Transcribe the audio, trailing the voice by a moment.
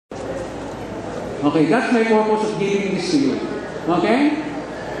Okay, that's my purpose of giving this to you. Okay?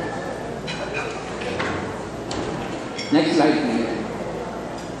 Next slide, please.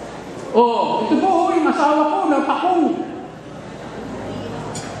 Oh, ito po, yung asawa ko, napakong.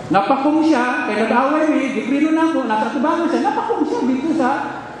 Napakong siya, kaya nag-away eh, diprino na ako, natatubangan siya, napakong siya dito sa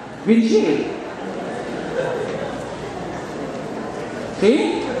windshield.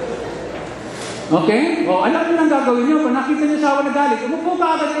 See? Okay? O, alam niyo lang gagawin niyo. Pag nakita niyo asawa na galit, umupo ka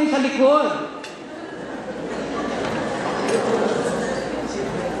agad kayo sa likod.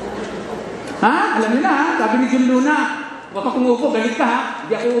 Ha? Alam niyo na ha? Sabi ni Jun Luna, huwag ka kumupo, galit ka ha?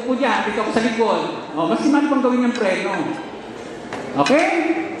 Hindi ako upo dyan, dito ako sa likod. O, mas simano pang gawin yung preno. Okay?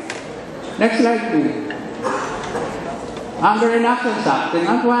 Next slide please. Anger and action acting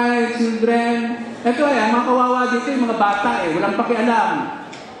out why children. Ito ay, mga kawawa dito, yung mga bata walang pakialam.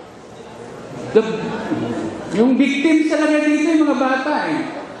 Yung victims talaga dito, yung mga bata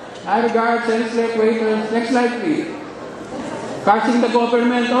I regard senseless waiters. Next slide please. Cursing the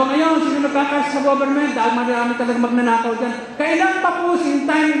government. Ngayon, sino nagkakars sa government? Dahil marami talaga magnanakaw dyan. Kailan pa po in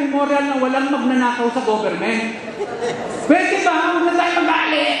time immemorial na walang magnanakaw sa government? Pwede ba? Huwag na tayo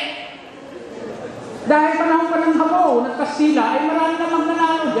magalit. Dahil panahon pa ng Habo, ng Kastila, ay marami na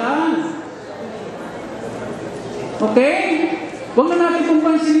magnanakaw dyan. Okay? Huwag na natin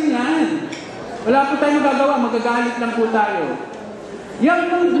kumpansin yan. Wala po tayong magagawa, magagalit lang po tayo.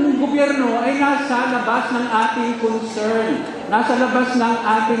 Yang gobyerno ay nasa labas ng ating concern. Nasa labas ng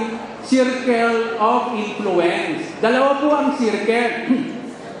ating circle of influence. Dalawa po ang circle.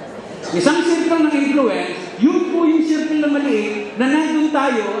 Isang circle ng influence, yun po yung circle na maliit na nandun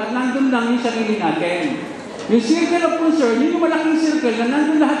tayo at nandun lang yung sarili natin. Yung circle of concern, yun yung malaking circle na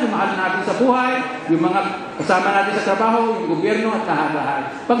nandun lahat yung mahal natin sa buhay, yung mga kasama natin sa trabaho, yung gobyerno at lahat-lahat.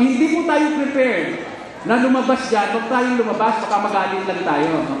 Pag hindi po tayo prepared na lumabas dyan, huwag tayong lumabas, baka magaling lang tayo.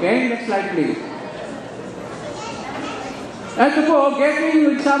 Okay? Next slide please. Ito po, getting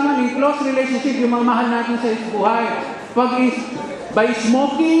with someone in close relationship, yung mga mahal natin sa buhay. Pag by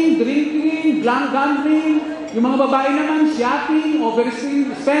smoking, drinking, gambling, yung mga babae naman, shopping,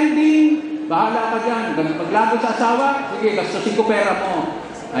 overspending, bahala ka dyan. Paglago sa asawa, sige, gastusin ko pera mo.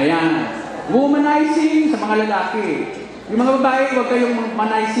 Ayan. Womanizing sa mga lalaki. Yung mga babae, huwag kayong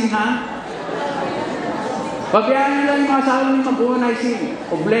manizing, ha? Pabayaan lang yung mga asawa nyo mag-womanizing.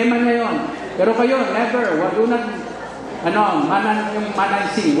 Problema niya yun. Pero kayo, never. Wag do not, yung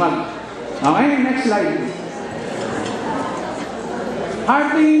manizing. Wag. Okay, next slide.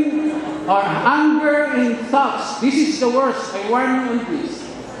 Hardening or anger in thoughts. This is the worst. I warn you on this.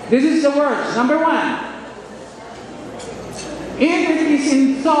 This is the worst. Number one. If it is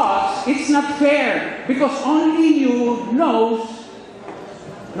in thoughts, it's not fair because only you knows,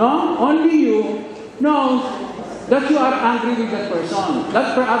 only you knows that you are angry with that person.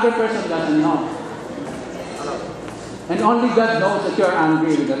 That other person doesn't know. And only God knows that you are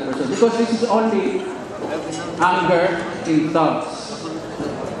angry with that person because this is only anger in thoughts.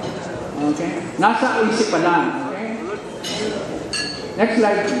 Okay? Nasa isip pa lang. Okay? Next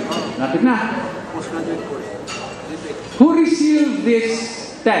slide. Lapit na. Who received this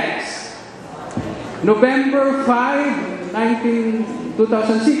text? November 5,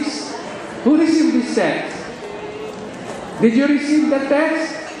 2006. Who received this text? Did you receive that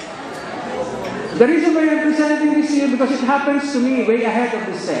text? The reason why I'm presenting this to you because it happens to me way ahead of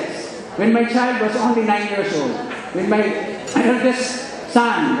this text. When my child was only 9 years old. When my eldest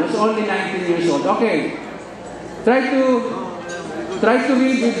son was only 19 years old. Okay. Try to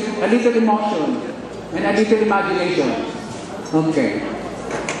read with a little emotion and a little imagination. Okay.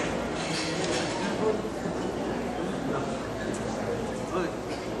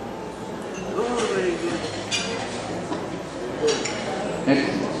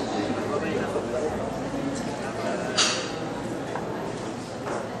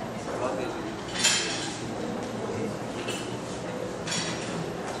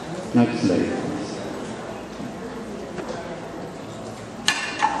 Next slide.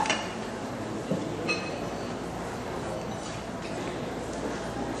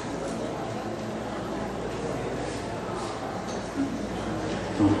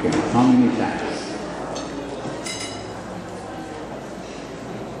 Okay, how many times?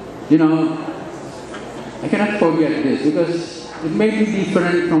 I cannot forget this because it may be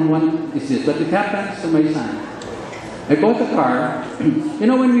different from what is this, but it happens to my son. I bought a car.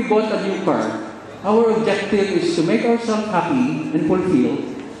 When we bought a new car, our objective is to make ourselves happy and fulfilled,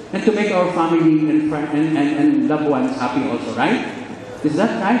 and to make our family and loved ones happy also, right? Is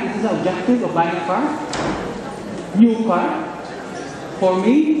that right? Is this the objective of buying a car? New car? For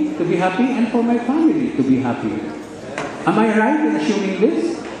me to be happy and for my family to be happy. Am I right in assuming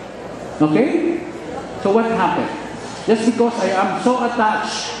this? Okay? So what happened? Just because I am so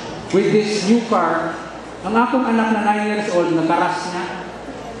attached with this new car, ang akong anak na 9 years old, nakaras niya.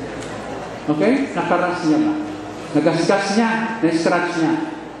 Okay? Nakaras niya ba? Nagasgas niya, na-scratch niya.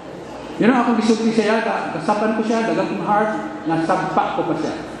 You know, akong gisulti siya, kasapan ko siya, dagang kong heart, nasagpak ko pa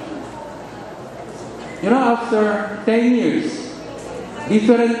siya. You know, after 10 years,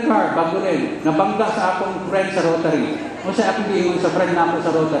 different car, bago rin, nabangga sa akong friend sa Rotary. O siya akong giingon sa friend na ako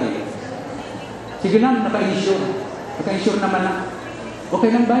sa Rotary. Sige na, naka-insure. Naka-insure naman na. Okay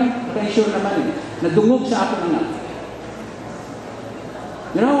lang ba? Naka-insure naman eh. Nadungog sa akong anak.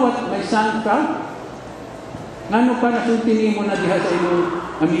 You know what my son felt? Ngano pa nasulti mo na diha sa inyong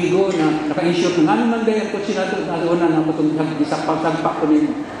amigo na naka-insure na. Ngano man dahil ko sila ito na doon na itong isagpak ko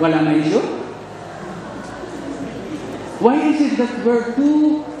nito. Wala na insure? Why is it that we're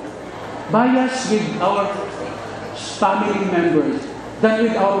too biased with our family members than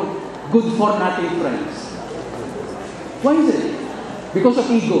with our good-for-nothing friends? Why is it? Because of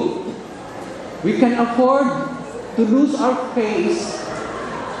ego. We can afford to lose our face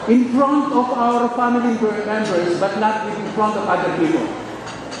in front of our family members but not in front of other people.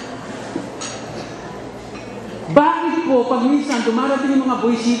 Bakit po, pag minsan dumarating yung mga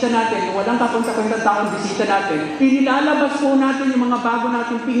buwisita natin, walang kapunta-puntang taong bisita natin, inilalabas po natin yung mga bago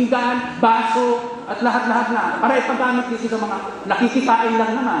nating pinggan, baso, at lahat-lahat na, para ipagamit dito sa mga nakikikain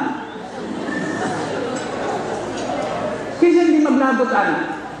lang naman. Kasi hindi maglabot-ano.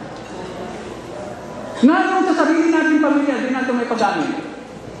 Ngayon sa sarili natin pamilya, di natin may paggamit.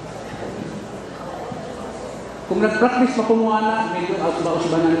 Kung nag-practice pa kumuha na, medyo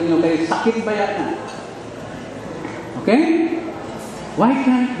ausba-ausba na ninyo, kaya sakit ba yan na? Okay? Why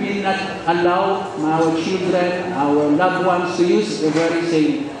can't we not allow our children, our loved ones to use the very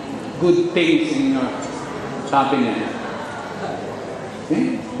same good things in your cabinet?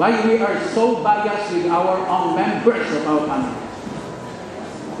 Okay? Why we are so biased with our own members of our family?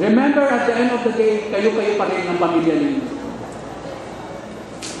 Remember, at the end of the day, kayo-kayo pa rin ng pamilya ninyo.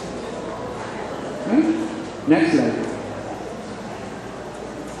 Okay? Next slide.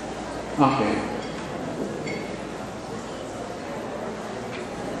 Okay.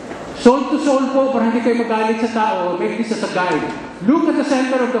 Soul to soul po, para hindi kayo magalit sa tao, make this as a guide. Look at the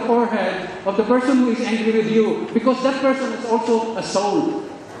center of the forehead of the person who is angry with you, because that person is also a soul.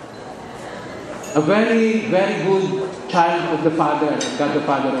 A very, very good child of the Father, God the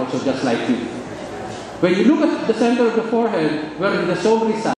Father also, just like you. When you look at the center of the forehead, where the soul resides,